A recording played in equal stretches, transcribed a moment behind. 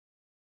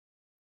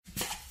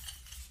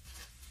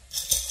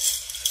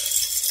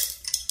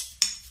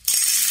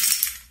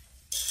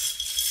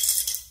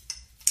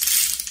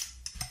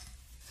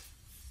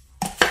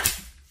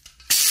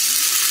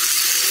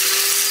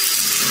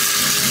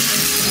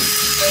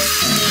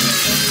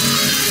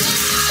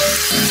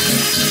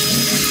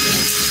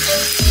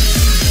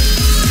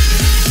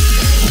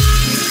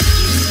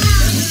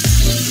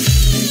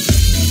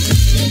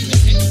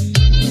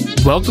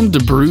Welcome to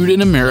Brewed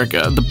in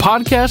America, the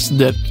podcast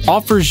that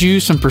offers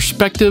you some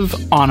perspective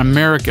on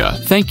America.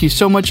 Thank you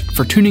so much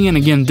for tuning in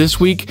again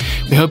this week.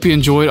 We hope you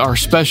enjoyed our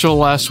special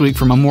last week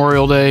for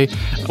Memorial Day.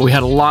 We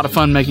had a lot of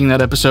fun making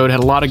that episode, had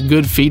a lot of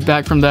good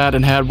feedback from that,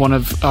 and had one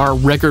of our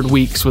record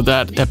weeks with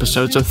that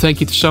episode. So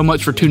thank you so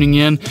much for tuning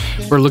in.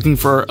 We're looking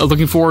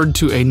forward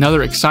to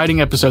another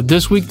exciting episode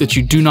this week that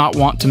you do not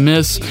want to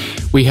miss.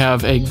 We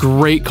have a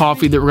great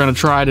coffee that we're going to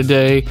try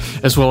today,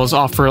 as well as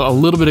offer a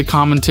little bit of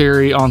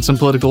commentary on some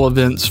political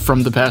events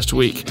from the past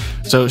week.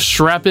 So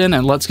strap in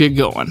and let's get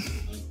going.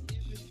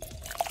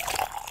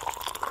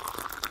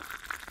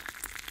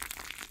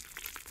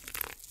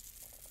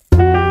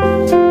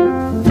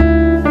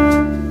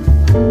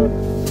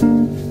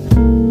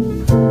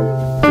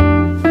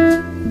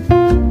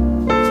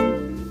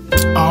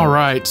 All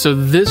right, so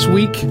this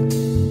week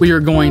we are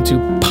going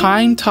to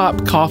Pine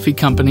Top Coffee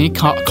Company,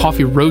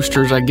 coffee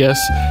roasters, I guess,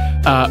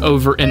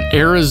 over in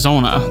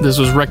Arizona. This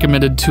was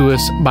recommended to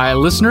us by a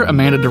listener,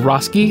 Amanda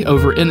Dorosky,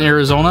 over in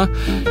Arizona,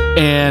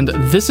 and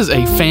this is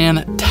a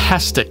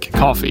fantastic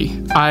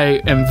coffee.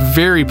 I am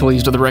very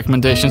pleased with the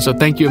recommendation, so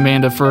thank you,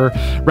 Amanda, for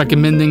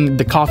recommending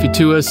the coffee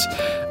to us.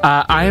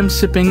 I am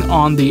sipping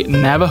on the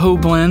Navajo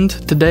blend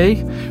today.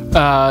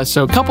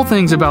 So a couple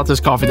things about this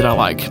coffee that I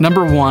like.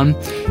 Number one,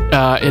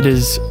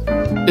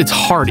 it's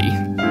hearty.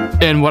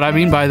 And what I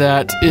mean by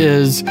that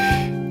is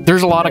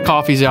there's a lot of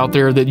coffees out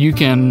there that you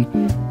can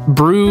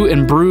brew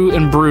and brew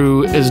and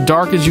brew as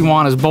dark as you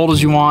want, as bold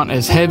as you want,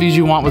 as heavy as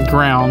you want with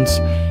grounds,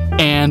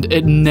 and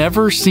it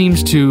never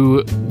seems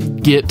to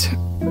get,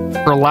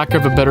 for lack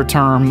of a better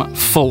term,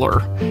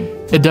 fuller.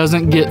 It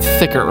doesn't get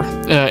thicker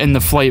in the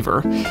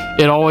flavor.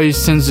 It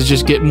always tends to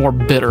just get more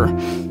bitter.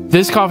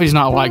 This coffee's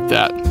not like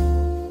that.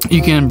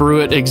 You can brew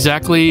it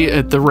exactly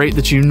at the rate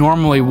that you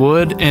normally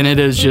would, and it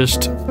is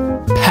just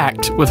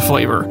packed with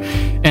flavor.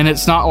 And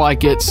it's not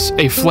like it's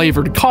a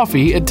flavored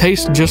coffee. It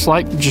tastes just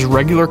like just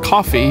regular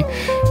coffee,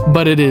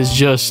 but it's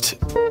just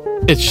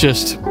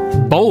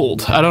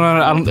bold.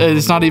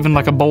 It's not even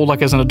like a bold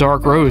like as in a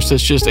dark roast.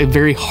 It's just a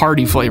very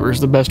hearty flavor is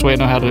the best way I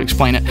know how to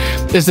explain it.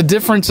 It's the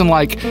difference in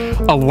like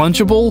a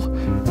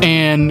Lunchable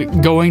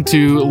and going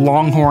to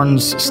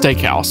Longhorn's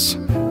Steakhouse.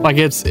 Like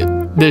it's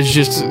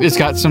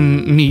got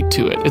some meat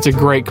to it. It's a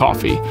great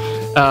coffee.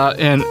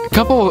 And a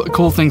couple of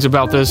cool things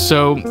about this.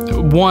 So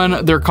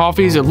one, their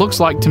coffees, it looks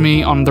like to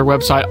me on their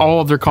website,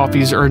 all of their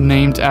coffees are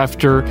named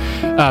after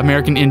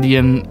American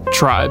Indian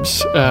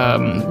tribes,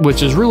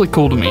 which is really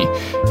cool to me.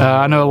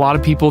 I know a lot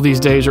of people these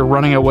days are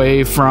running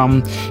away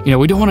from,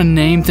 we don't want to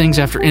name things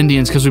after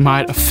Indians because we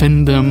might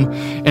offend them.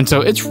 And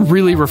so it's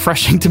really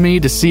refreshing to me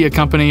to see a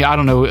company, I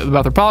don't know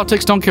about their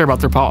politics, don't care about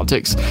their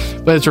politics,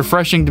 but it's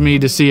refreshing to me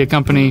to see a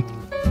company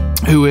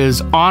who is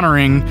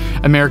honoring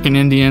American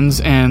Indians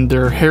and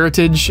their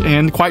heritage,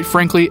 and quite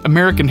frankly,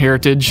 American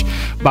heritage,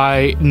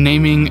 by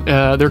naming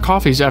their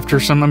coffees after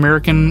some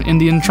American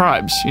Indian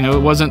tribes.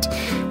 It wasn't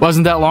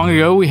that long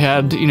ago. We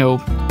had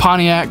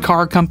Pontiac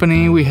Car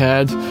Company. We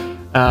had the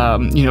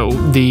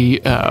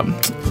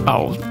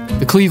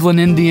Cleveland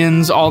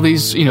Indians. All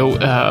these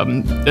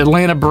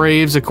Atlanta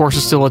Braves, of course,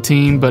 is still a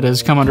team, but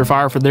has come under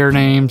fire for their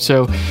name.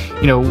 So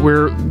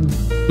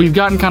we've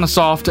gotten kind of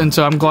soft, and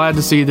so I'm glad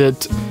to see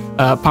that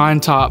Pine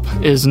Top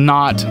is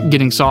not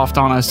getting soft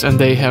on us, and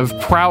they have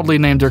proudly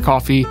named their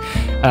coffee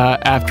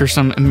after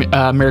some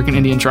American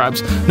Indian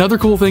tribes. Another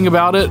cool thing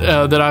about it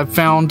that I've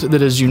found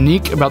that is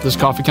unique about this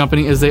coffee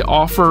company is they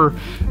offer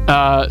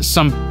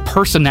some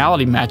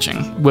personality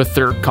matching with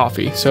their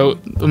coffee. So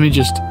let me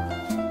just...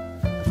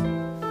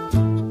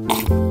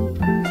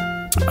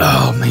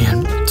 Oh,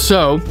 man.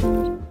 So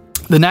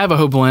the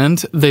Navajo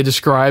blend, they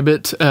describe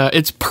it,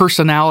 its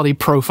personality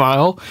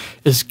profile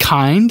is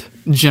kind,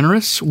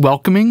 generous,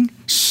 welcoming,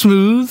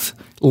 smooth,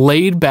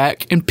 laid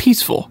back, and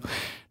peaceful.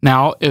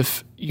 Now,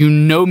 if you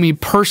know me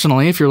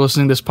personally, if you're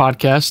listening to this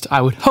podcast,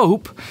 I would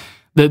hope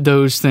that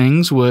those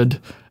things would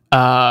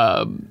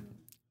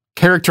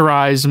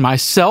characterize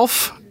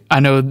myself. I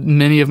know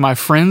many of my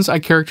friends I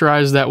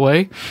characterize that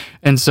way.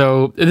 And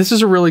so this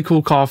is a really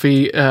cool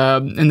coffee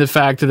in the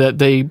fact that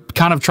they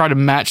kind of try to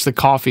match the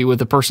coffee with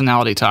the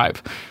personality type.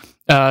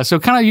 So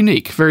kind of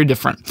unique, very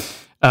different.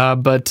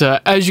 But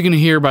as you can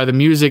hear by the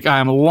music, I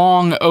am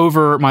long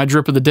over my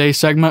drip of the day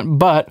segment,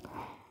 but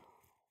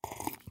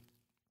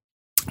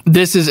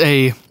this is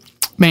a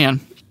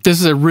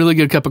really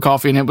good cup of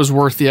coffee, and it was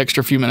worth the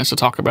extra few minutes to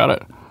talk about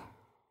it.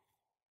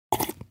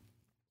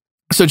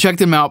 So check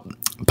them out,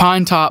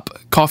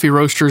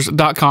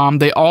 pinetopcoffeeroasters.com.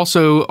 They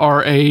also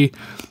are a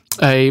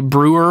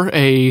brewer,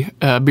 a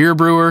beer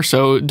brewer,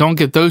 so don't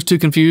get those two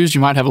confused.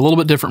 You might have a little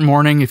bit different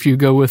morning if you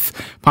go with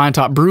Pine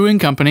Top Brewing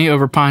Company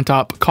over Pine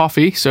Top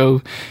Coffee,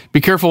 so be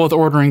careful with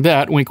ordering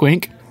that, wink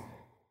wink.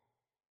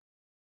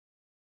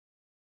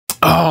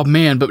 Oh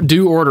man, but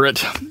do order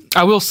it.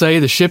 I will say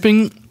the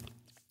shipping,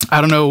 I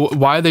don't know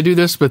why they do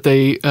this, but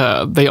they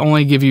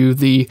only give you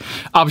the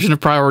option of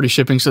priority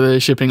shipping, so the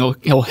shipping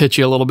will hit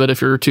you a little bit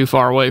if you're too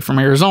far away from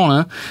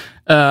Arizona,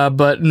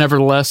 but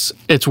nevertheless,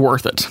 it's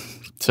worth it.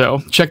 So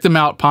check them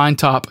out,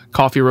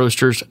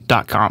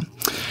 pinetopcoffeeroasters.com.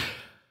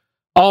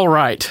 All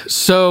right,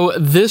 so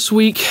this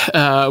week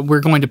we're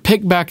going to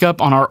pick back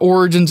up on our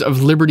Origins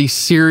of Liberty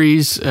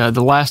series.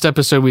 The last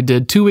episode we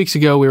did 2 weeks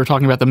ago, we were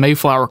talking about the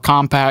Mayflower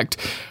Compact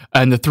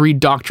and the three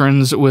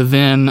doctrines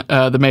within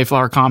the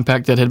Mayflower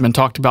Compact that had been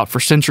talked about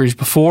for centuries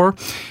before.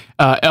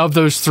 Of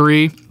those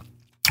three,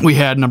 we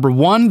had number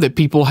one, that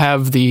people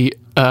have the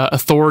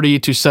authority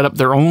to set up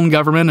their own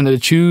government and to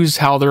choose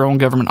how their own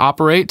government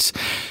operates.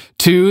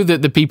 Two,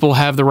 that the people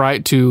have the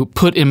right to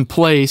put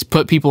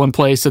people in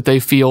place that they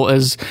feel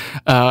as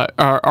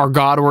are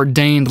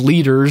God-ordained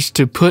leaders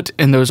to put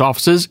in those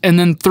offices. And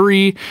then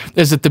three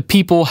is that the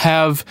people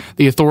have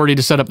the authority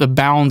to set up the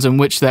bounds in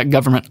which that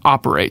government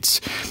operates.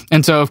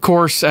 And so, of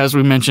course, as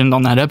we mentioned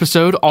on that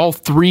episode, all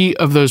three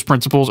of those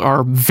principles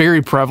are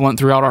very prevalent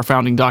throughout our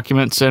founding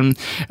documents, and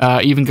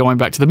even going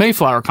back to the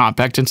Mayflower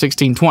Compact in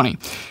 1620.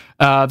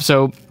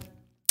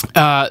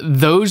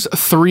 Those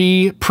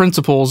three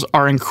principles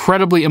are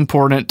incredibly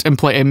important and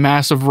play a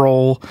massive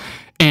role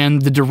in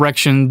the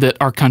direction that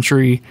our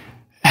country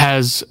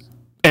has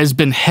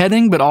been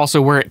heading, but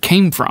also where it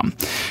came from.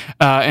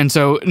 And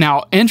so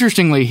now,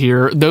 interestingly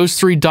here, those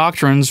three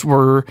doctrines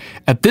were,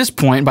 at this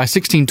point, by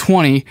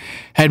 1620,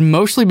 had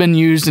mostly been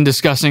used in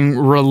discussing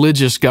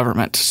religious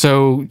government.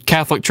 So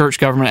Catholic Church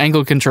government,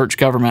 Anglican Church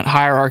government,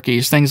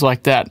 hierarchies, things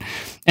like that.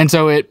 And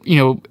so it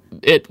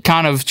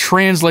kind of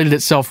translated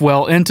itself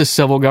well into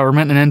civil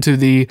government and into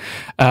the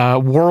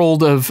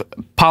world of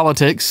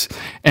politics.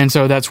 And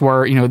so that's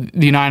where, the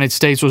United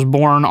States was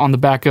born on the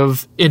back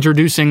of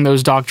introducing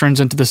those doctrines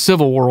into the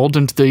civil world,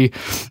 into the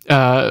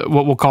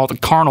what we'll call the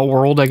carnal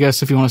world, I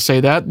guess, if you want to say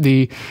that,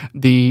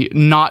 the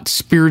not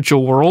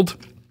spiritual world.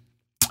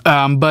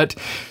 But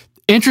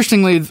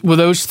interestingly, with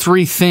those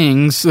three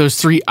things,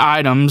 those three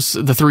items,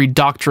 the three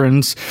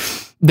doctrines,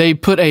 they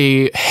put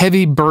a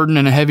heavy burden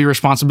and a heavy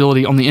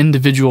responsibility on the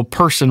individual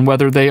person,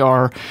 whether they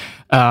are,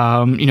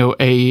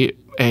 a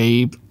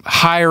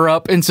higher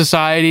up in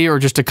society or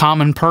just a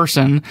common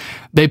person.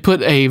 They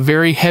put a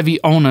very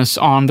heavy onus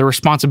on the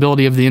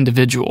responsibility of the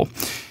individual.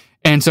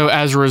 And so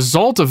as a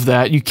result of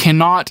that, you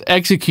cannot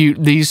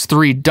execute these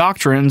three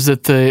doctrines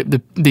that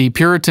the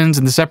Puritans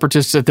and the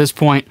Separatists at this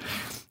point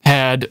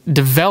had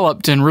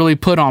developed and really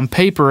put on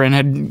paper and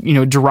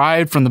had,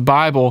 derived from the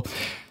Bible.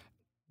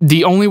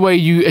 The only way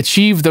you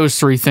achieve those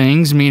three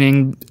things,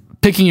 meaning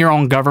picking your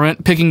own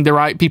government, picking the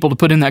right people to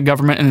put in that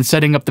government, and then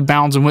setting up the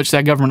bounds in which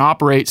that government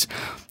operates,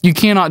 you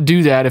cannot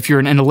do that if you're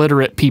an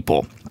illiterate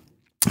people.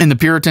 And the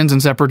Puritans and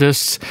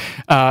Separatists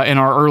and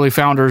our early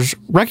founders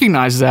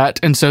recognized that,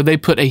 and so they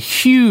put a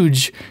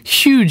huge,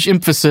 huge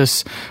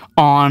emphasis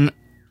on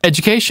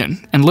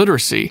education and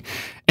literacy,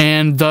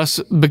 and thus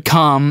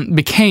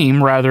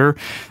became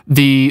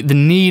the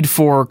need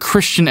for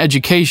Christian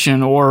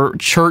education or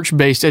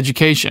church-based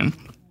education.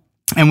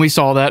 And we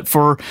saw that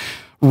for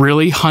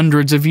really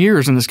hundreds of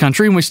years in this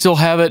country, and we still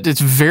have it.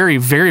 It's very,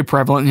 very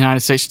prevalent in the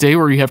United States today,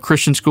 where you have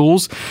Christian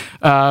schools.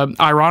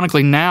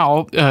 Ironically,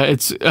 now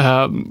it's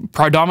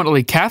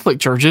predominantly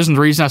Catholic churches, and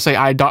the reason I say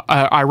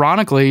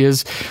ironically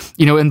is,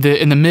 in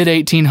the mid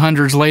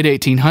 1800s, late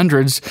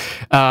 1800s,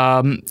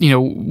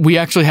 we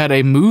actually had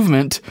a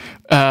movement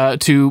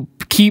to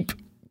keep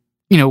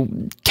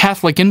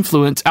Catholic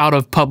influence out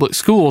of public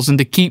schools and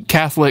to keep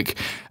Catholic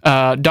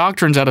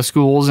doctrines out of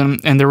schools.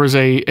 And there was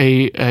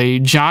a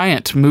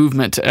giant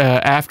movement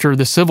after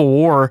the Civil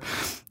War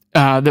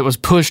that was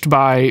pushed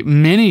by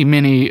many,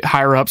 many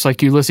higher-ups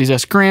like Ulysses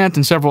S. Grant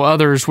and several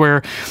others,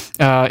 where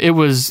it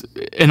was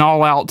an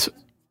all-out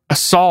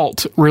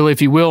assault, really,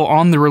 if you will,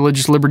 on the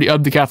religious liberty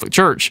of the Catholic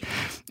Church.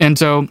 And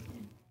so,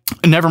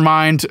 never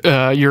mind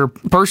your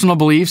personal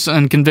beliefs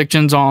and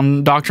convictions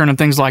on doctrine and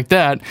things like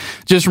that,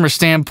 just from a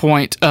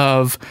standpoint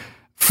of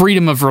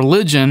freedom of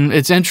religion,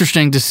 it's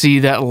interesting to see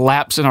that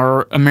lapse in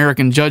our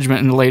American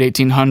judgment in the late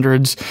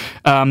 1800s.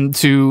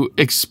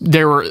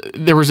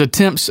 There was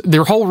attempts.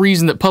 Their whole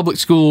reason that public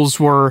schools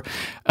were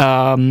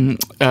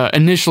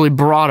initially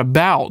brought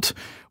about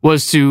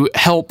was to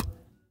help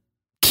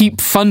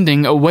keep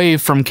funding away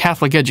from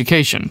Catholic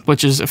education,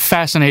 which is it's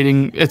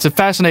a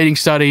fascinating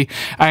study.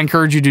 I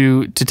encourage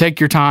you to take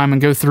your time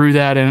and go through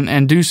that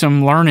and do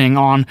some learning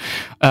on,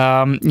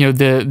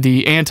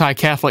 the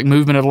anti-Catholic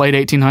movement of the late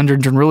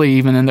 1800s and really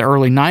even in the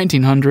early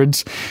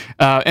 1900s.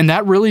 And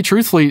that really,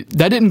 truthfully,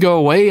 that didn't go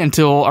away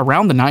until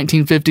around the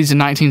 1950s and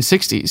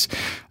 1960s.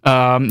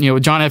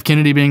 John F.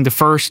 Kennedy being the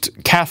first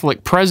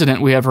Catholic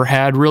president we ever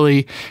had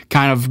really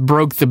kind of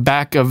broke the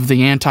back of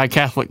the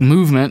anti-Catholic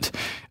movement.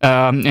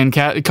 And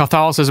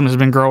Catholicism has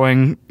been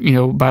growing,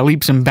 by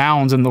leaps and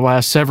bounds in the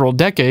last several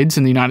decades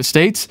in the United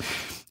States.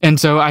 And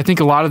so I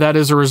think a lot of that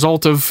is a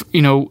result of,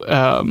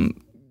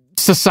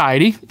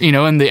 society,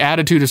 and the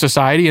attitude of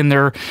society and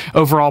their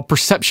overall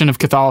perception of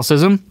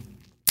Catholicism.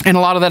 And a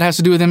lot of that has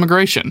to do with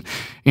immigration,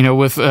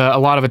 with a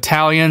lot of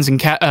Italians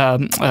and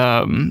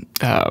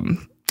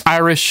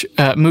Irish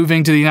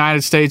moving to the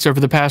United States over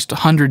the past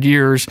 100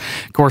 years.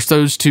 Of course,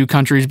 those two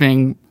countries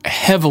being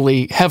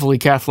heavily, heavily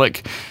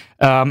Catholic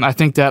I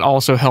think that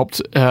also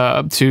helped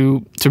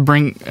to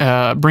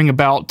bring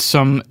about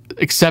some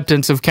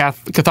acceptance of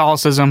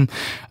Catholicism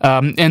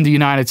in the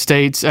United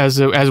States, as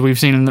we've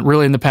seen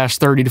in the past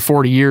 30 to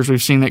 40 years.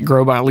 We've seen it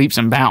grow by leaps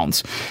and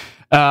bounds.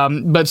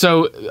 But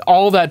so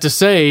all that to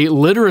say,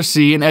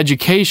 literacy and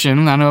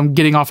education, I know I'm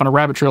getting off on a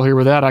rabbit trail here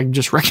with that, I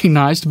just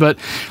recognized, but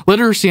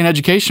literacy and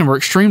education were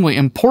extremely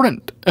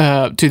important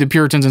to the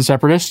Puritans and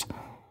Separatists.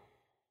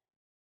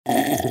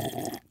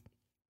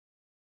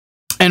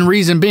 And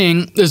reason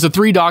being is the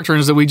three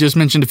doctrines that we just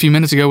mentioned a few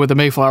minutes ago with the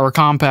Mayflower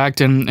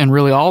Compact and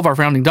really all of our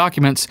founding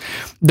documents.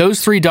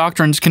 Those three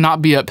doctrines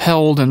cannot be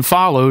upheld and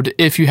followed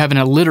if you have an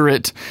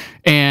illiterate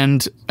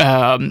and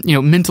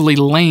mentally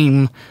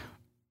lame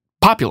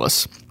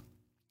populace.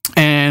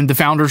 And the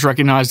founders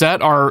recognized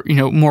that. Our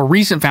more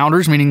recent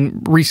founders, meaning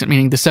the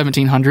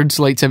 1700s,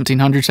 late 1700s,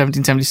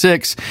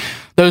 1776,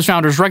 those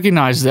founders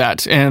recognized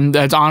that, and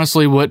that's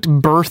honestly what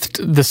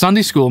birthed the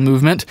Sunday school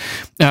movement,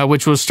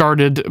 which was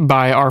started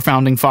by our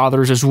founding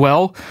fathers as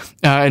well.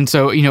 And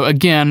so,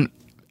 again,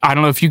 I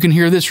don't know if you can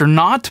hear this or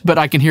not, but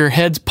I can hear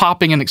heads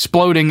popping and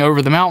exploding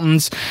over the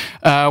mountains,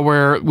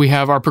 where we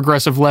have our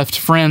progressive left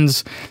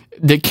friends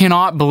that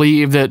cannot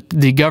believe that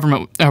the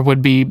government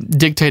would be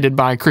dictated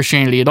by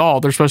Christianity at all.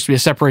 There's supposed to be a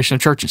separation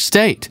of church and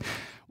state.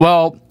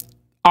 Well,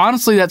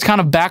 honestly, that's kind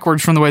of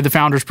backwards from the way the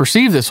founders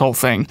perceived this whole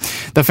thing.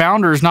 The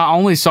founders not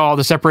only saw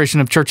the separation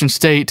of church and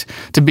state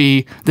to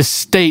be the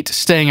state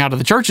staying out of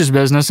the church's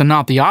business and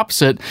not the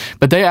opposite,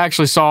 but they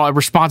actually saw a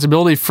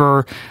responsibility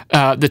for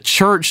the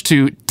church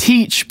to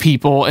teach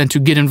people and to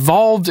get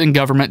involved in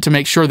government to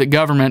make sure that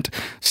government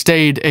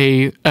stayed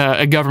a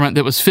government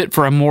that was fit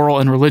for a moral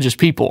and religious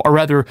people, or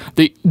rather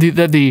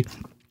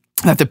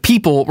that the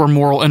people were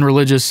moral and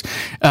religious,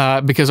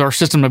 because our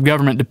system of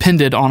government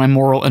depended on a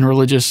moral and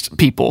religious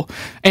people,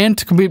 and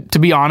to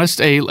be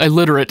honest, a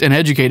literate and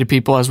educated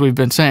people, as we've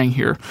been saying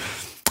here.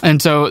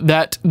 And so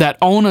that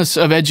onus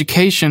of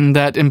education,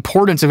 that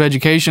importance of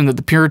education that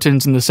the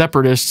Puritans and the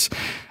Separatists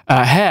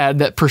had,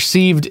 that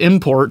perceived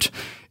import,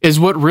 is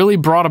what really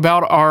brought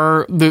about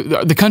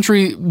the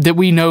country that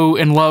we know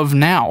and love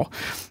now.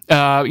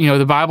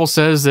 The Bible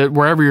says that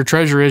wherever your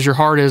treasure is, your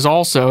heart is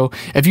also.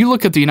 If you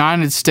look at the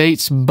United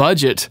States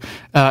budget,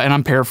 and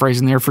I'm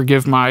paraphrasing there,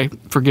 forgive my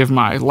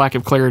lack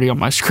of clarity on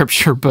my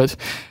scripture, but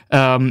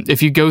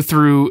if you go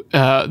through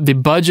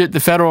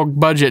the federal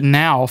budget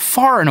now,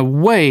 far and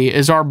away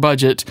is our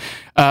budget.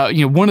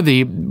 One of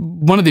the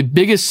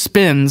biggest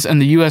spends in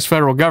the U.S.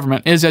 federal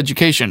government is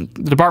education,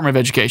 the Department of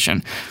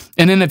Education.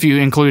 And then if you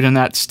include in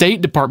that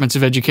state departments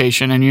of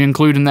education, and you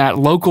include in that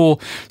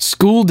local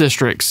school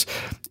districts,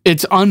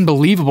 it's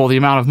unbelievable the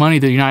amount of money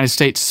the United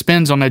States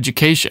spends on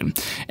education,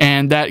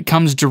 and that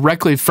comes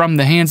directly from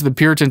the hands of the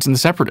Puritans and the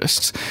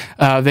Separatists.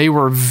 They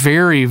were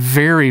very,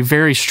 very,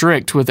 very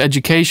strict with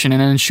education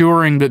and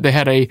ensuring that they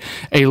had a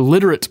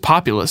literate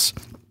populace.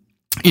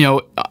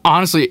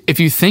 Honestly, if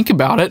you think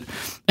about it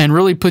and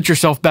really put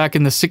yourself back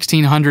in the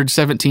 1600s,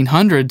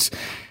 1700s,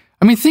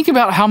 I mean, think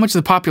about how much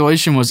of the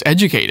population was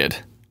educated.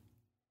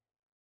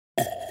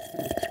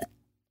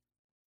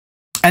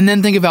 And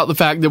then think about the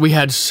fact that we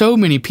had so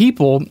many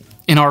people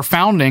in our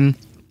founding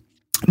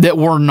that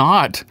were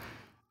not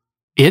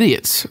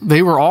idiots.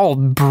 They were all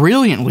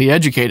brilliantly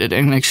educated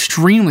and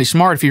extremely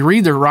smart. If you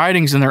read their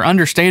writings and their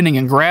understanding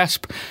and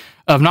grasp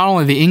of not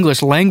only the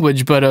English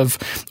language, but of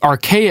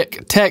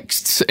archaic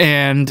texts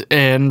and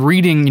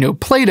reading,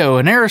 Plato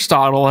and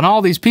Aristotle and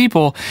all these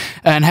people,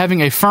 and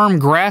having a firm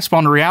grasp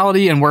on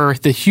reality and where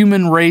the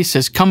human race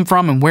has come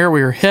from and where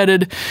we are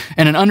headed,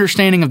 and an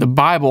understanding of the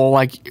Bible,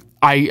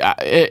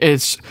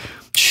 it's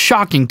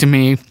shocking to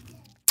me.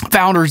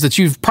 Founders that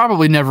you've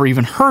probably never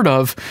even heard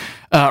of.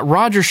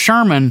 Roger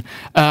Sherman,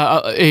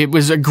 it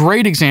was a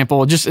great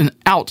example, just an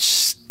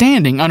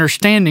outstanding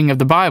understanding of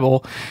the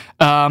Bible,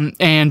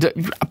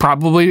 and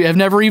probably have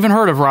never even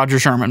heard of Roger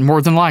Sherman,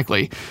 more than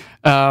likely.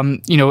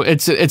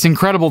 It's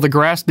incredible the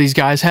grasp these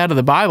guys had of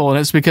the Bible, and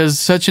it's because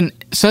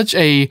such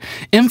a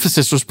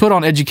emphasis was put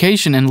on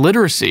education and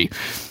literacy.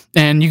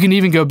 And you can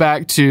even go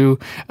back to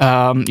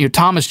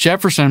Thomas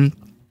Jefferson.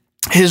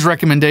 His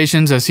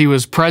recommendations as he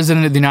was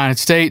president of the United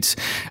States.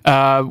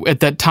 At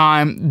that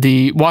time,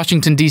 the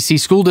Washington, D.C.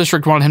 school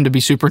district wanted him to be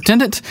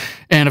superintendent.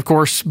 And of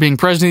course, being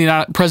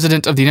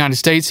president of the United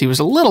States, he was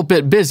a little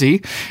bit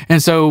busy.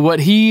 And so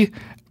what he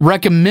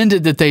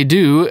recommended that they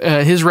do,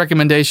 his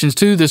recommendations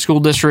to the school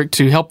district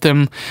to help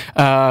them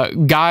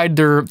guide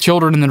their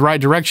children in the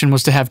right direction,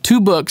 was to have two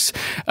books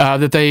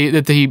that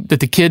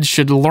the kids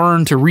should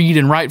learn to read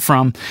and write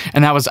from,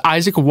 and that was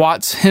Isaac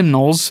Watts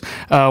hymnals,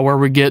 where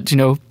we get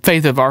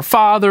Faith of Our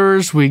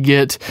Fathers, we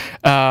get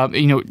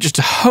just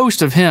a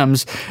host of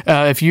hymns.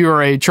 If you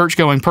are a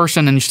church-going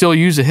person and you still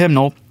use a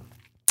hymnal,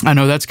 I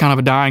know that's kind of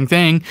a dying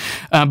thing,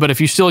 but if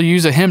you still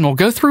use a hymnal,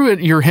 go through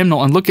your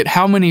hymnal and look at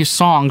how many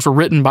songs were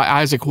written by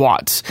Isaac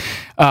Watts.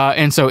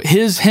 And so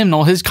his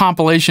hymnal, his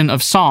compilation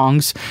of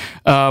songs,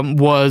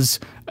 was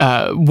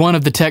one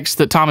of the texts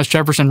that Thomas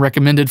Jefferson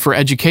recommended for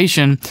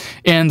education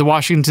in the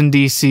Washington,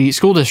 D.C.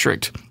 school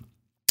district.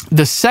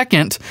 The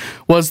second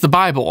was the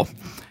Bible.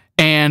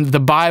 and the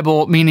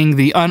Bible, meaning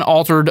the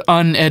unaltered,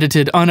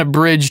 unedited,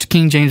 unabridged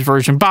King James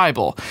Version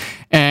Bible.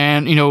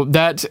 And,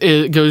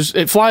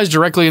 it flies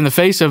directly in the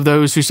face of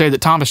those who say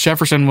that Thomas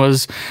Jefferson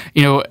was,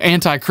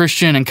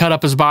 anti-Christian and cut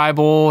up his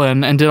Bible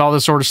and did all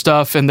this sort of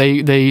stuff. And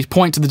they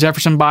point to the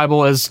Jefferson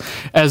Bible as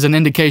an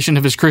indication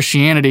of his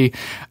Christianity.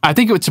 I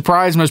think it would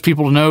surprise most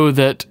people to know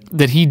that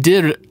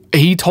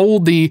he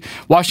told the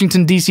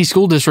Washington, D.C.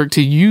 school district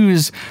to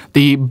use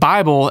the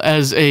Bible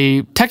as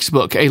a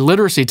textbook, a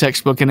literacy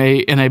textbook, and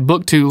a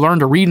book to learn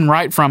to read and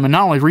write from, and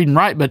not only read and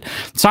write, but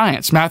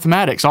science,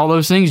 mathematics, all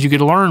those things you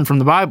could learn from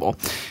the Bible.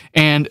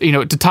 And,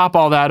 to top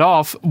all that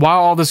off, while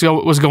all this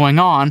was going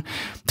on,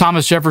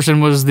 Thomas Jefferson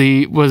was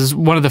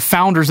one of the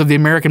founders of the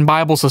American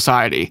Bible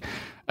Society.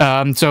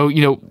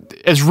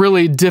 It's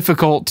really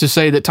difficult to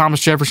say that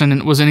Thomas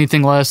Jefferson was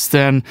anything less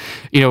than,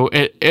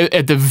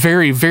 at the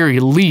very, very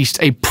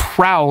least, a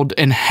proud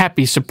and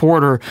happy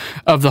supporter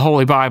of the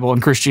Holy Bible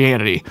and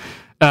Christianity.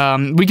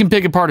 We can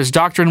pick apart his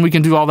doctrine. We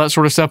can do all that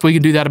sort of stuff. We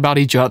can do that about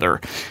each other.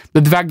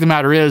 But the fact of the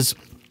matter is,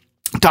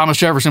 Thomas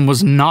Jefferson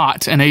was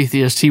not an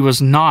atheist. He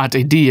was not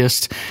a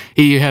deist.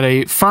 He had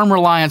a firm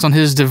reliance on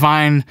his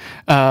divine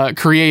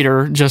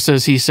creator, just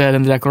as he said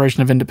in the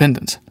Declaration of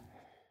Independence.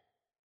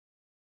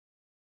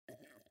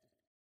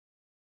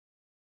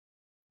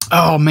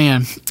 Oh,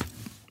 man.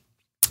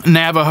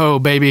 Navajo,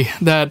 baby.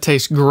 That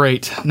tastes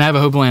great.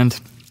 Navajo blend.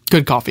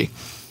 Good coffee.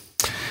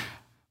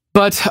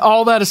 But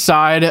all that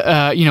aside,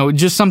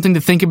 just something to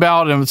think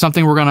about, and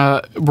something we're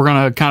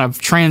gonna kind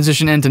of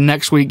transition into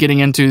next week, getting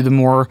into the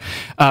more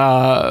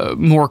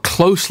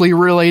closely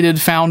related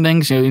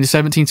foundings, in the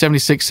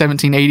 1776,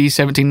 1780s,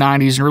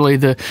 1790s, and really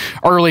the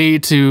early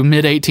to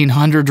mid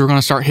 1800s. We're going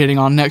to start hitting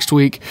on next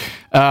week.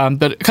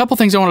 But a couple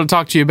things I wanted to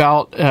talk to you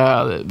about,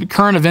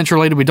 current events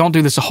related. We don't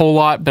do this a whole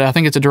lot, but I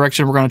think it's a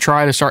direction we're going to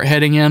try to start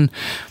heading in.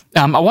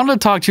 I wanted to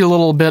talk to you a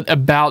little bit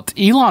about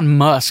Elon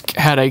Musk.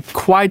 Had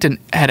quite an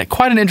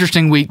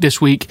interesting week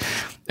this week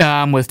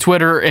with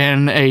Twitter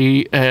and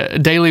a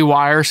Daily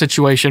Wire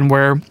situation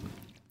where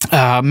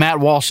Matt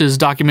Walsh's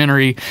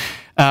documentary,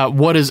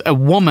 What is a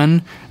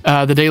Woman?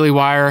 The Daily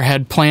Wire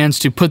had plans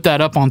to put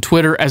that up on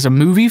Twitter as a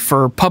movie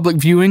for public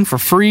viewing for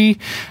free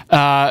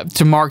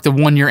to mark the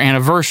 1-year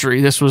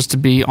anniversary. This was to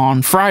be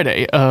on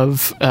Friday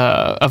of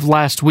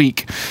last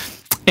week,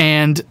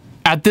 and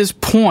at this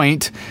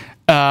point,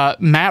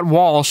 Matt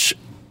Walsh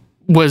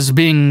was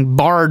being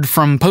barred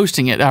from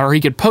posting it, or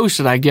he could post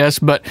it, I guess,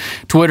 but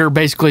Twitter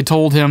basically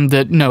told him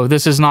that no,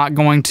 this is not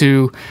going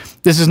to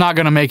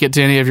make it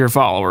to any of your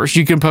followers.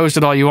 You can post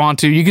it all you want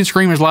to. You can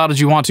scream as loud as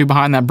you want to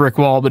behind that brick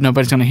wall, but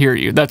nobody's going to hear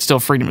you. That's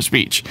still freedom of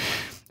speech.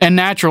 And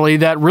naturally,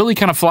 that really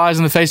kind of flies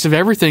in the face of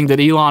everything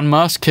that Elon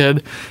Musk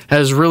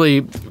has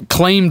really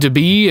claimed to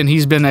be, and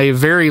he's been a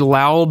very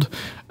loud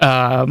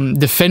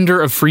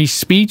defender of free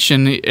speech,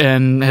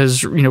 and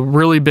has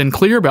really been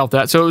clear about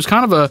that. So it was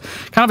kind of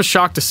a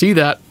shock to see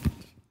that.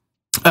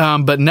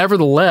 But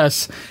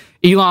nevertheless,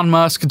 Elon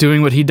Musk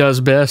doing what he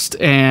does best,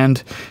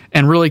 and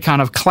really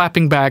kind of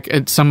clapping back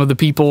at some of the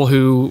people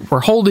who were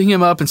holding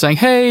him up and saying,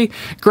 "Hey,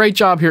 great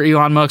job here,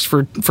 Elon Musk,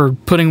 for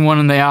putting one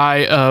in the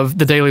eye of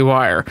the Daily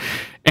Wire."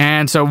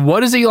 And so what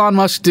does Elon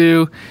Musk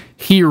do?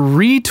 He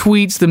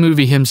retweets the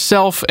movie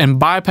himself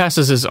and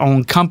bypasses his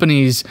own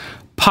company's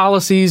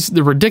policies,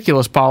 the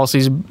ridiculous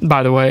policies,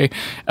 by the way,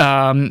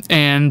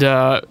 and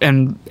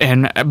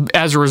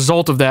as a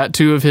result of that,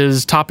 2 of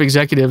his top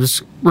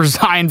executives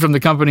resigned from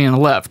the company and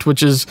left,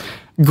 which is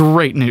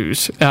great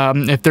news.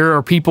 If there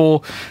are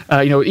people,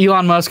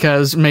 Elon Musk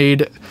has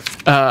made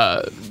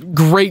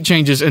great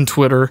changes in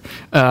Twitter,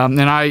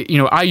 and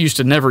I used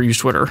to never use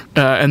Twitter,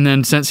 and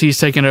then since he's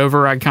taken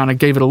over, I kind of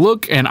gave it a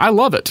look, and I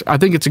love it. I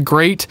think it's a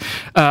great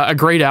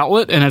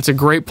outlet, and it's a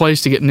great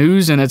place to get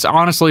news, and it's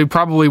honestly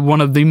probably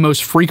one of the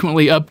most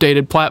frequently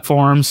updated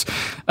platforms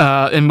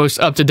and most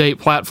up-to-date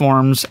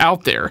platforms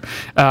out there.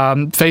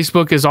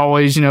 Facebook is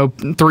always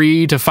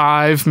 3 to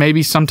 5,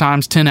 maybe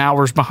sometimes 10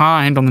 hours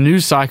behind on the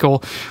news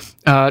cycle.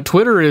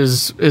 Twitter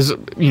is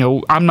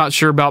I'm not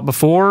sure about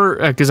before,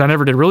 because I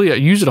never did really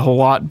use it a whole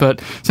lot,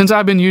 but since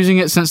I've been using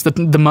it since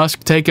the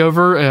Musk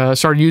takeover,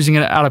 started using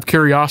it out of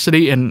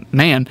curiosity, and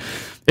man,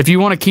 if you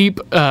want to keep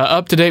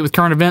up to date with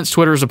current events,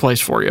 Twitter is a place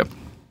for you.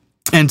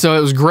 And so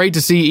it was great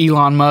to see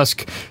Elon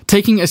Musk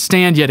taking a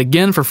stand yet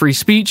again for free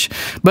speech,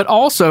 but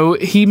also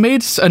he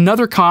made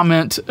another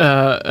comment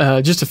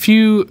just a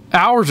few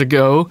hours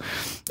ago,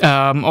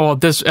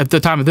 at the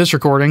time of this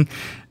recording,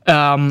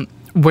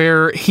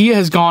 where he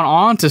has gone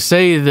on to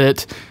say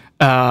that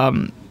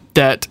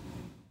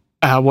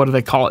what do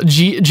they call it?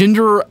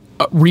 Gender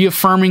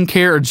reaffirming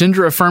care, or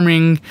gender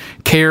affirming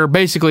care,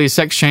 basically a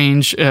sex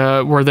change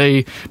where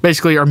they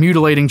basically are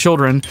mutilating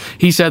children.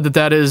 He said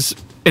that is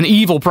an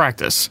evil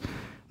practice.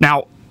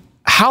 Now,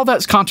 how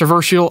that's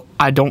controversial,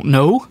 I don't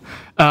know.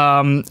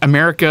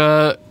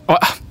 America,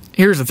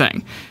 here's the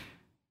thing.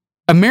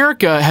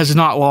 America has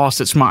not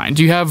lost its mind.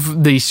 You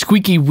have the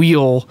squeaky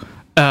wheel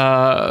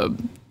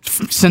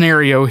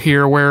scenario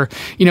here where,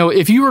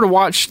 if you were to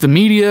watch the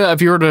media,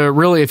 if you were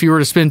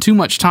to spend too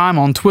much time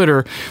on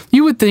Twitter,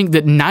 you would think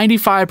that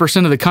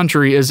 95% of the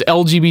country is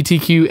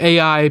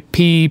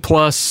LGBTQAIP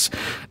plus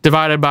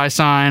divided by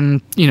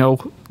sign,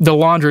 the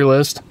laundry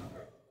list.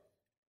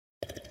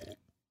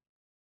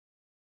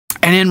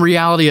 And in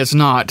reality, it's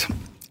not.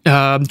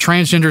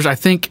 Transgenders, I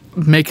think,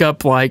 make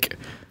up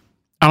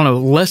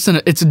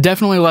it's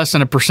definitely less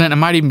than 1%. It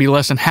might even be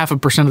less than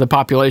 0.5% of the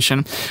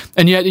population.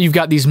 And yet you've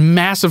got these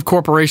massive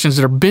corporations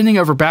that are bending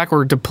over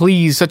backward to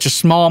please such a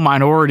small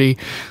minority.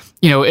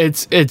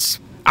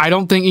 I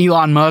don't think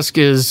Elon Musk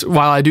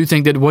while I do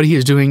think that what he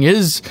is doing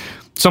is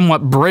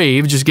somewhat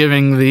brave, just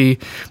giving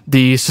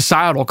the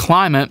societal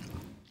climate,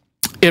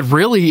 it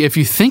really, if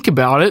you think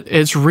about it,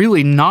 it's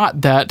really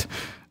not that,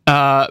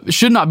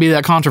 should not be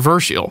that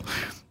controversial.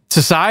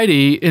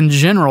 Society in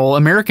general,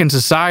 American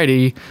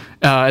society,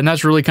 and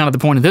that's really kind of the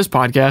point of this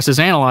podcast, is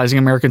analyzing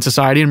American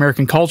society and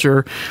American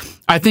culture.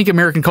 I think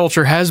American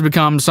culture has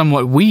become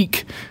somewhat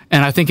weak,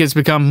 and I think it's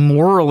become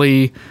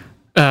morally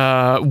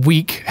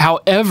weak.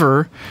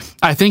 However,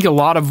 I think a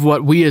lot of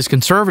what we as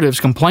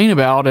conservatives complain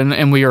about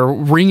and we are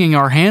wringing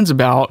our hands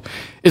about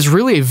is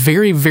really a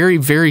very, very,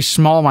 very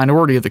small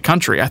minority of the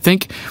country. I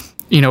think,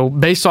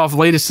 based off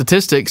latest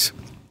statistics,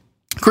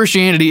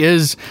 Christianity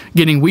is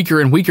getting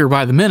weaker and weaker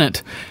by the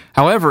minute.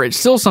 However, it's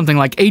still something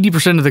like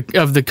 80%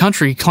 of the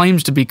country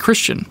claims to be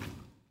Christian.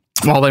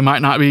 While they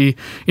might not be,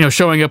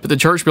 showing up at the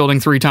church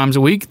building 3 times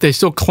a week, they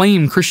still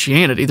claim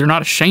Christianity. They're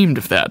not ashamed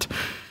of that.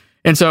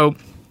 And so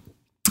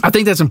I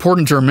think that's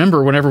important to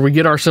remember whenever we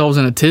get ourselves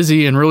in a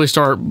tizzy and really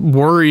start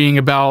worrying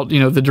about,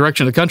 the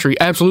direction of the country.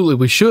 Absolutely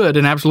we should,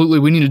 and absolutely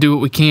we need to do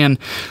what we can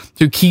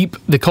to keep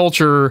the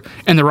culture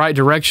in the right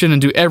direction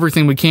and do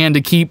everything we can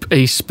to keep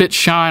a spit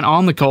shine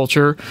on the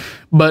culture.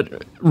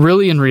 But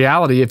really, in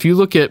reality, if you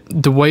look at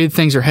the way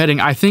things are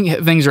heading, I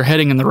think things are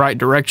heading in the right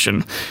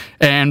direction.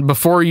 And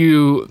before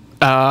you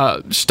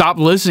stop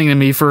listening to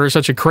me for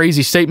such a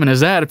crazy statement as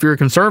that, if you're a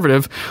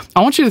conservative,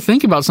 I want you to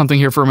think about something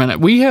here for a minute.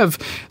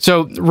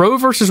 So Roe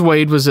versus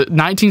Wade was at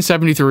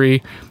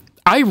 1973.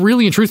 I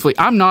really and truthfully,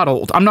 I'm not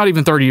old. I'm not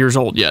even 30 years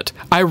old yet.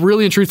 I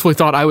really and truthfully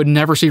thought I would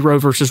never see Roe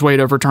versus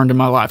Wade overturned in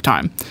my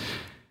lifetime.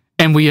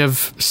 And we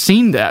have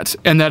seen that,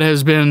 and that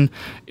has been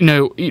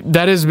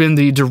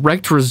the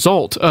direct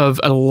result of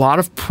a lot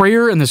of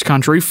prayer in this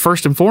country,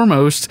 first and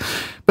foremost.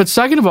 But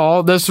second of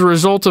all, that's the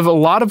result of a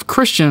lot of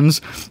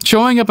Christians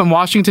showing up in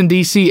Washington,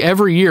 D.C.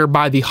 every year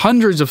by the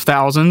hundreds of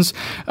thousands,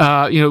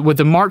 with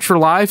the March for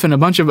Life and a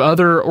bunch of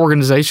other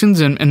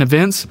organizations and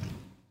events,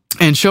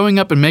 and showing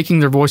up and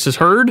making their voices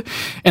heard.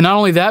 And not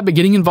only that, but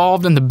getting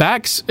involved in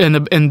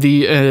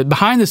the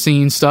behind the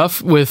scenes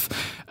stuff with,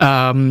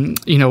 a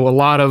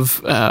lot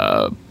of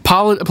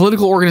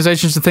political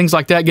organizations and things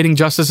like that, getting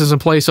justices in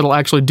place that'll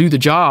actually do the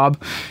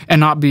job and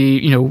not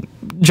be,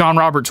 John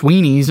Roberts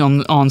weenies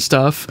on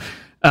stuff.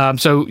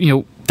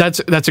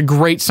 That's a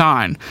great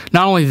sign.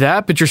 Not only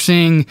that, but you're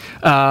seeing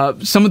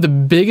some of the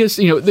biggest,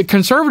 the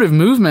conservative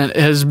movement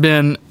has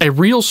been a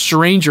real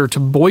stranger to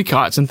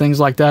boycotts and things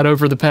like that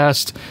over the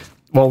past,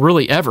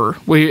 really ever.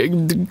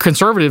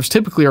 Conservatives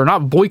typically are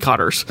not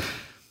boycotters.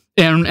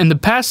 And in the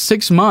past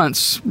 6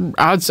 months,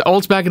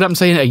 let's back it up and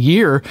say in a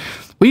year,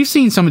 we've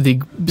seen some of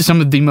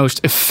the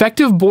most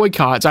effective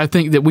boycotts I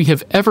think that we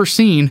have ever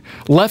seen,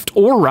 left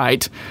or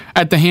right,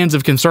 at the hands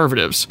of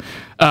conservatives,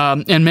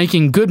 and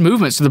making good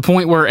movements to the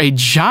point where a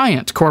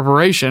giant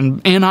corporation,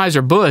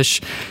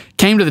 Anheuser-Busch,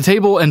 came to the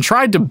table and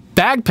tried to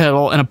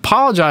backpedal and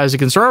apologize to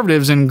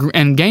conservatives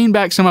and gain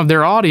back some of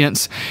their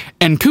audience.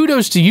 And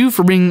kudos to you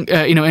for being,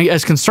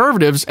 as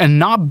conservatives and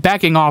not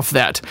backing off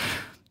that.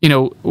 Hit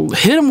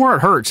them where it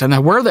hurts,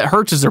 and where that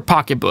hurts is their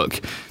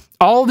pocketbook.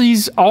 All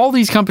these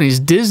companies,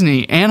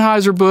 Disney,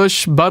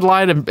 Anheuser-Busch, Bud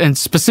Light, and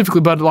specifically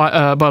Bud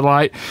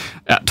Light,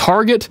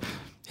 Target,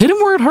 hit them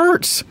where it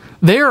hurts.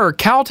 They are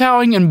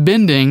kowtowing and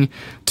bending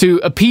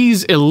to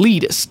appease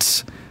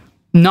elitists,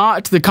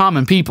 not the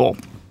common people.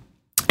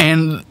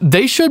 And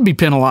they should be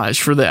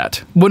penalized for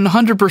that,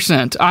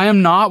 100%. I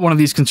am not one of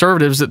these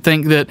conservatives that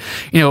think that,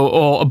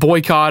 a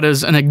boycott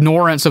is an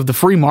ignorance of the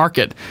free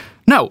market.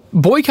 No,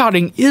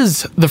 boycotting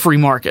is the free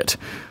market.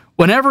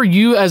 Whenever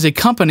you as a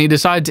company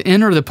decide to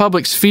enter the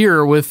public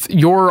sphere with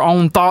your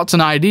own thoughts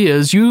and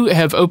ideas, you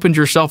have opened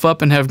yourself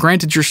up and have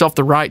granted yourself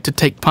the right to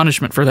take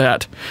punishment for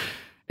that.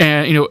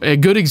 And, a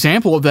good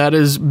example of that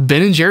is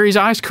Ben & Jerry's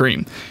ice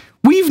cream.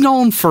 We've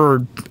known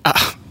for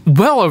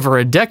well over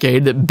a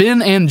decade that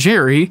Ben and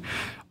Jerry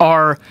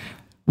are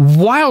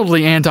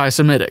wildly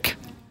anti-Semitic.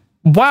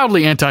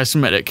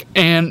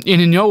 And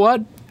you know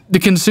what? The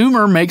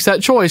consumer makes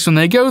that choice when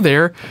they go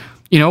there.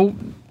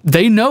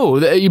 They know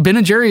that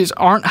Ben & Jerry's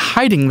aren't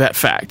hiding that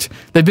fact.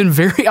 They've been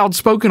very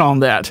outspoken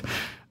on that.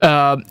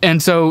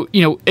 And so,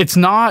 it's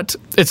not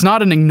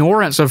an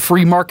ignorance of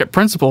free market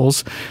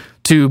principles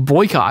to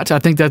boycott. I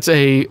think that's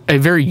a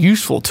very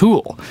useful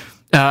tool.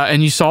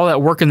 And you saw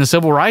that work in the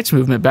civil rights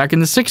movement back in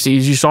the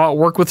 60s. You saw it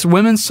work with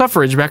women's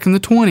suffrage back in the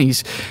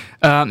 20s.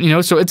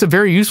 So it's a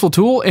very useful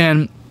tool.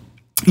 And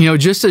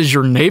just as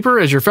your neighbor,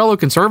 as your fellow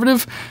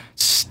conservative,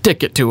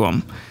 stick it to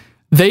them.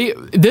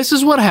 This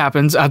is what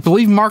happens. I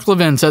believe Mark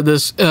Levin said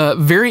this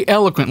very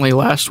eloquently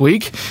last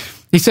week.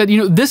 He said,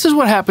 this is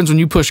what happens when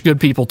you push good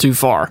people too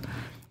far.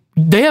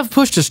 They have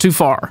pushed us too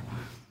far.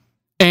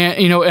 And,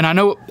 and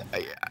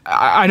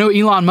I know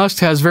Elon Musk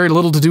has very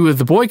little to do with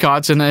the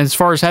boycotts and as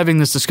far as having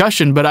this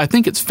discussion, but I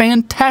think it's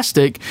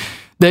fantastic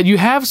that you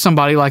have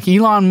somebody like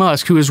Elon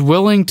Musk who is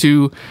willing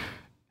to,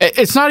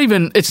 it's not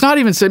even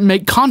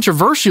make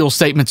controversial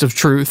statements of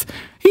truth.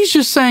 He's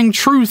just saying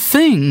true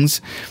things,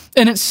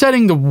 and it's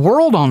setting the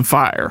world on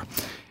fire.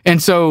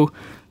 And so,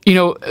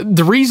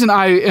 the reason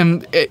I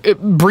am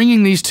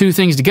bringing these two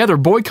things together,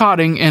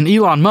 boycotting and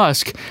Elon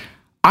Musk,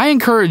 I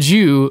encourage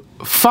you,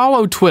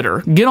 follow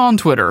Twitter, get on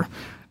Twitter,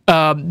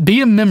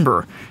 be a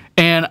member,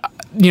 and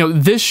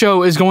this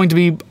show is going to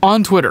be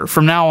on Twitter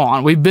from now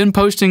on. We've been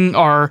posting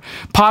our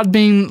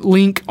Podbean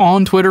link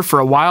on Twitter for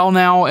a while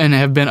now and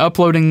have been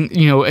uploading,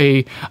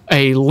 a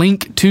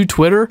link to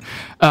Twitter.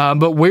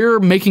 But we're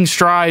making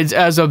strides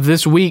as of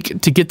this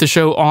week to get the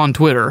show on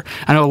Twitter.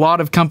 I know a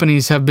lot of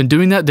companies have been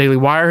doing that. Daily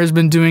Wire has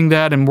been doing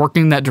that and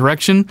working that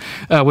direction,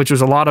 which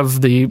was a lot of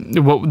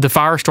what the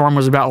firestorm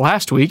was about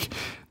last week.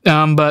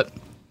 But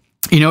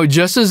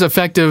just as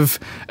effective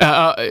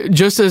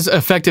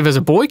as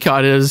a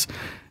boycott is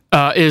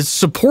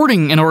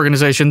supporting an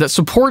organization that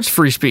supports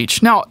free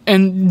speech. Now,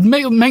 and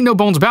make no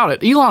bones about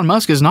it, Elon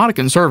Musk is not a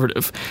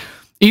conservative.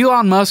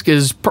 Elon Musk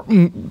is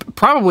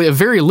probably a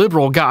very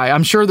liberal guy.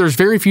 I'm sure there's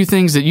very few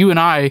things that you and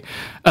I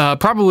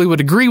probably would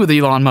agree with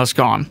Elon Musk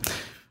on.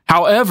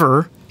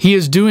 However, he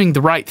is doing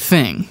the right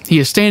thing. He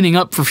is standing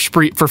up for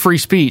free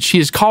speech. He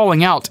is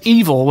calling out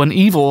evil when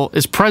evil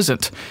is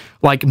present,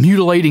 like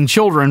mutilating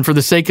children for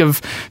the sake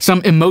of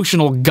some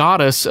emotional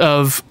goddess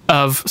of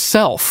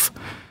self.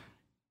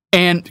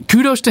 And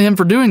kudos to him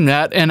for doing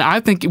that. And I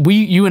think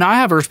you and I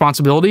have a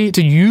responsibility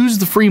to use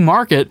the free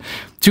market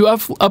to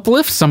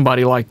uplift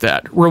somebody like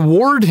that.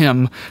 Reward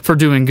him for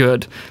doing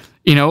good.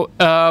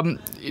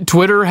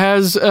 Twitter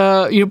has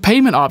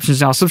payment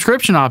options now,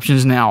 subscription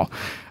options now.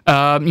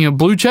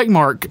 Blue check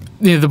mark,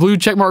 the blue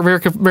check mark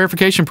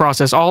verification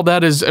process. All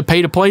that is a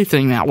pay to play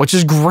thing now, which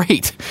is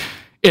great.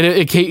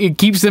 It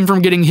keeps them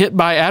from getting hit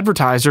by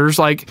advertisers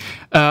like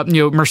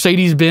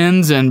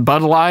Mercedes-Benz and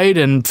Bud Light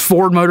and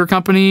Ford Motor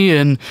Company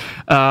and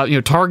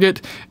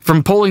Target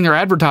from pulling their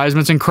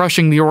advertisements and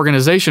crushing the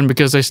organization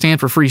because they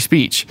stand for free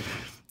speech.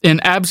 And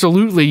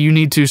absolutely, you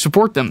need to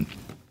support them.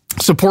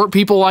 Support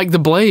people like The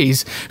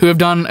Blaze, who have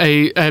done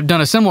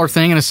a similar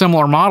thing and a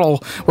similar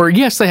model where,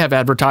 yes, they have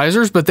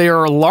advertisers, but they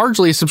are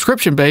largely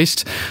subscription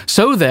based,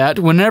 so that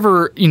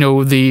whenever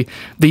the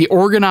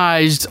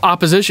organized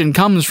opposition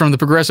comes from the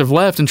progressive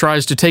left and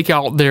tries to take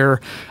out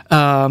their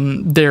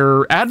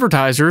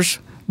advertisers,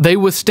 they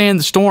withstand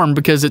the storm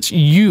because it's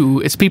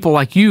people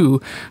like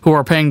you who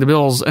are paying the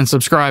bills and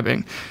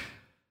subscribing.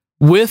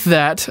 With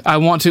that, I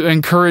want to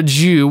encourage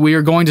you. We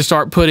are going to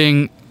start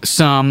putting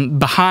some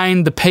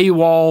behind the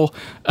paywall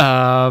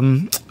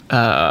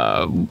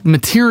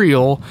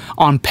material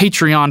on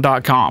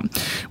patreon.com.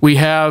 We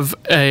have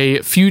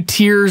a few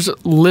tiers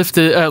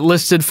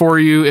listed for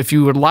you. If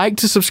you would like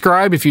to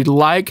subscribe, if you'd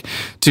like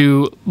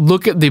to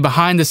look at the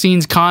behind the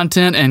scenes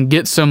content and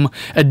get some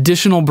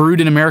additional Brewed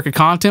in America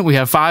content, we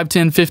have $5,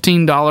 $10,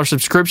 $15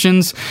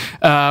 subscriptions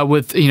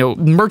with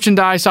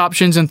merchandise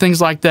options and things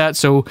like that.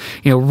 So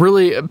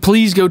really,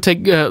 please go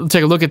take a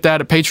look at that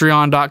at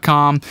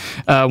patreon.com.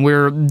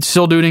 We're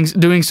still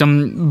doing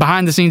some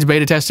behind the scenes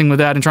beta testing with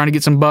that and trying to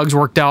get some bugs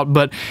worked out,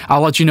 but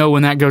I'll let you know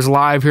when that goes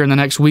live here in the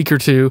next week or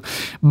two.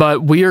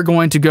 But we are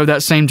going to go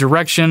that same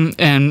direction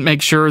and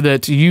make sure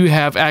that you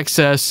have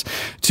access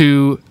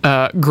to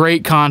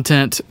great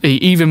content,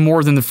 even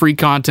more than the free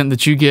content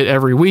that you get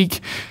every week.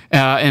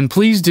 And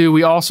please do.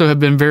 We also have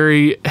been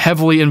very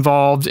heavily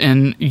involved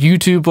in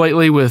YouTube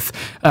lately with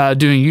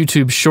doing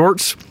YouTube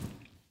Shorts.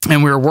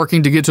 And we're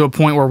working to get to a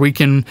point where we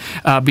can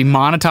be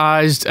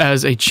monetized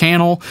as a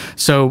channel.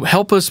 So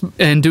help us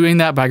in doing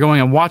that by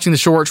going and watching the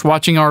shorts,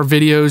 watching our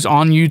videos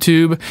on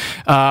YouTube.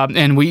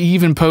 And we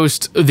even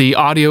post the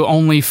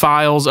audio-only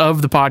files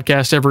of the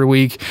podcast every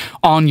week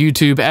on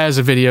YouTube as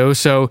a video.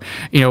 So,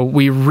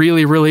 we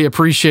really, really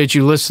appreciate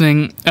you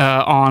listening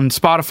on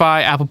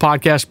Spotify, Apple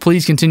Podcasts.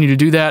 Please continue to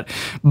do that.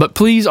 But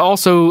please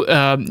also,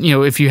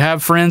 if you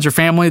have friends or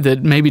family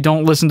that maybe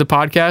don't listen to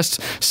podcasts,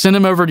 send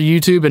them over to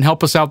YouTube and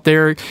help us out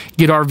there.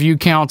 Get our view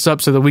counts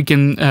up so that we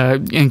can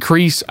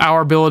increase our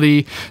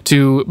ability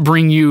to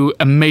bring you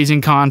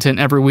amazing content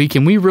every week.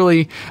 And we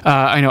really,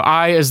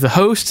 I as the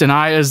host and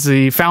I as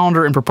the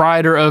founder and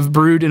proprietor of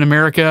Brewed in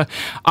America,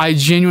 I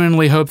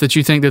genuinely hope that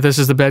you think that this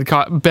is the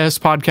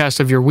best podcast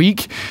of your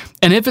week.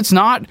 And if it's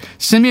not,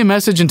 send me a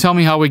message and tell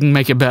me how we can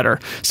make it better.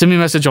 Send me a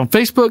message on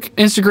Facebook,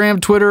 Instagram,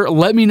 Twitter.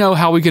 Let me know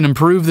how we can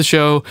improve the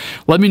show.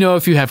 Let me know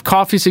if you have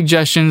coffee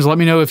suggestions. Let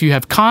me know if you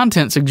have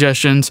content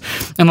suggestions.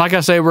 And like I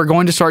say, we're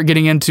going to start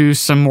getting into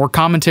some more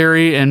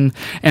commentary and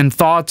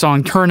thoughts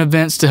on current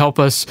events to help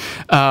us,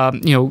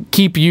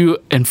 keep you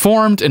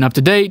informed and up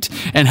to date,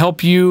 and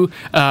help you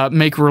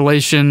make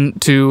relation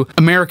to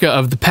America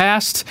of the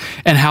past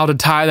and how to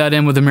tie that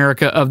in with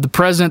America of the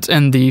present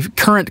and the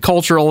current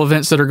cultural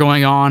events that are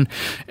going on,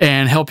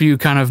 and help you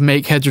kind of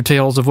make heads or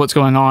tails of what's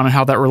going on and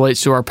how that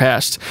relates to our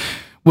past.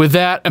 With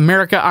that,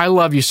 America, I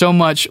love you so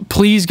much.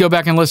 Please go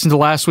back and listen to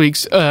last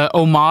week's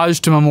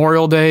homage to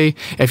Memorial Day.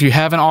 If you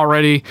haven't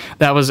already,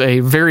 that was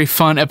a very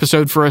fun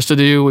episode for us to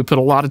do. We put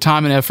a lot of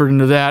time and effort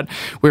into that.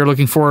 We're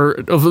looking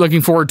forward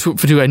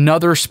to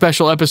another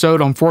special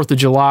episode on 4th of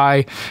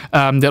July.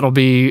 That'll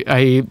be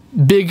a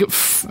big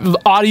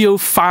audio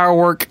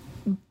firework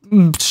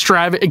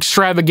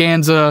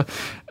extravaganza.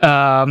 It's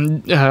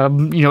going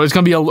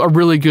to be a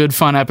really good,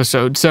 fun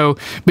episode. So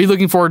be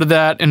looking forward to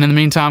that. And in the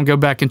meantime, go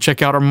back and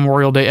check out our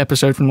Memorial Day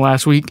episode from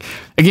last week.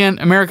 Again,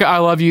 America, I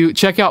love you.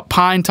 Check out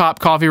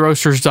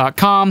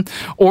PineTopCoffeeRoasters.com.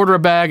 Order a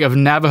bag of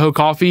Navajo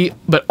coffee,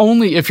 but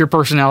only if your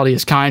personality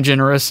is kind,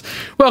 generous,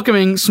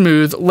 welcoming,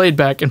 smooth, laid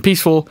back, and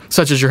peaceful,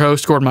 such as your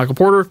host, Gordon Michael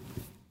Porter.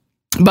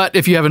 But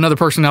if you have another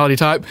personality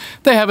type,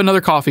 they have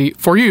another coffee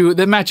for you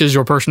that matches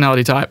your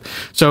personality type.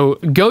 So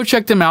go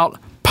check them out,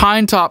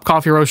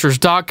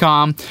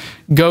 PineTopCoffeeRoasters.com.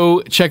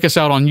 Go check us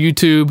out on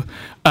YouTube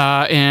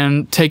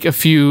and take a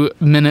few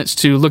minutes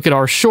to look at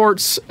our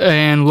shorts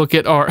and look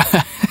at our...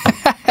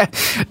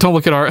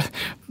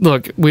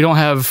 Look, we don't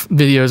have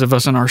videos of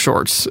us in our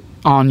shorts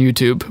on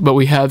YouTube, but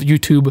we have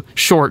YouTube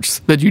shorts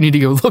that you need to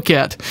go look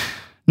at.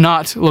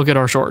 Not look at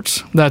our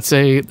shorts. That's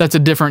a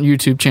different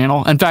YouTube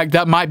channel. In fact,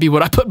 that might be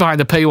what I put behind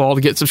the paywall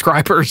to get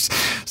subscribers.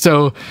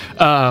 So,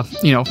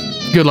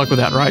 good luck with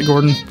that, right,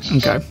 Gordon?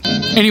 Okay.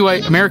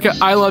 Anyway, America,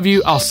 I love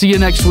you. I'll see you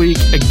next week.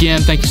 Again,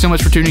 thank you so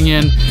much for tuning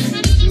in.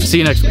 See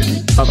you next week.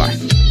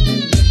 Bye-bye.